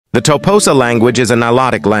The Toposa language is a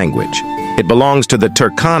Nilotic language. It belongs to the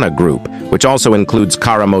Turkana group, which also includes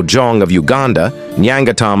Karamojong of Uganda,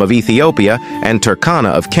 Nyangatom of Ethiopia, and Turkana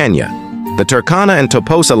of Kenya. The Turkana and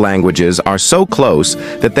Toposa languages are so close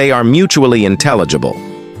that they are mutually intelligible.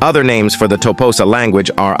 Other names for the Toposa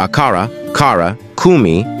language are Akara, Kara,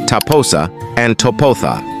 Kumi, Toposa, and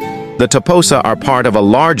Topotha. The Toposa are part of a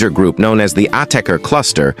larger group known as the Ateker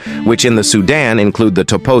cluster, which in the Sudan include the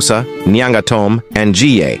Toposa, Nyangatom, and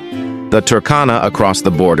Jie, the Turkana across the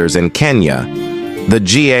borders in Kenya, the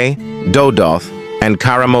Jie, Dodoth, and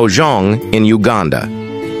Karamojong in Uganda.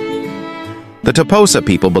 The Toposa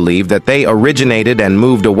people believe that they originated and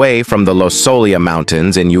moved away from the Losolia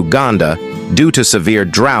Mountains in Uganda due to severe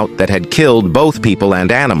drought that had killed both people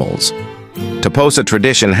and animals. Toposa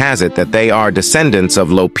tradition has it that they are descendants of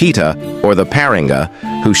Lopita, or the Paringa,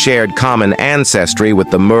 who shared common ancestry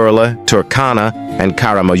with the Murla, Turkana, and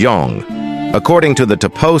Karamojong. According to the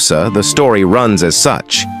Toposa, the story runs as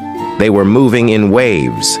such. They were moving in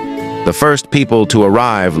waves. The first people to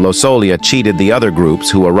arrive, Losolia cheated the other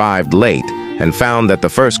groups who arrived late and found that the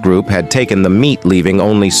first group had taken the meat, leaving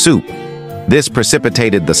only soup. This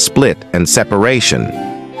precipitated the split and separation.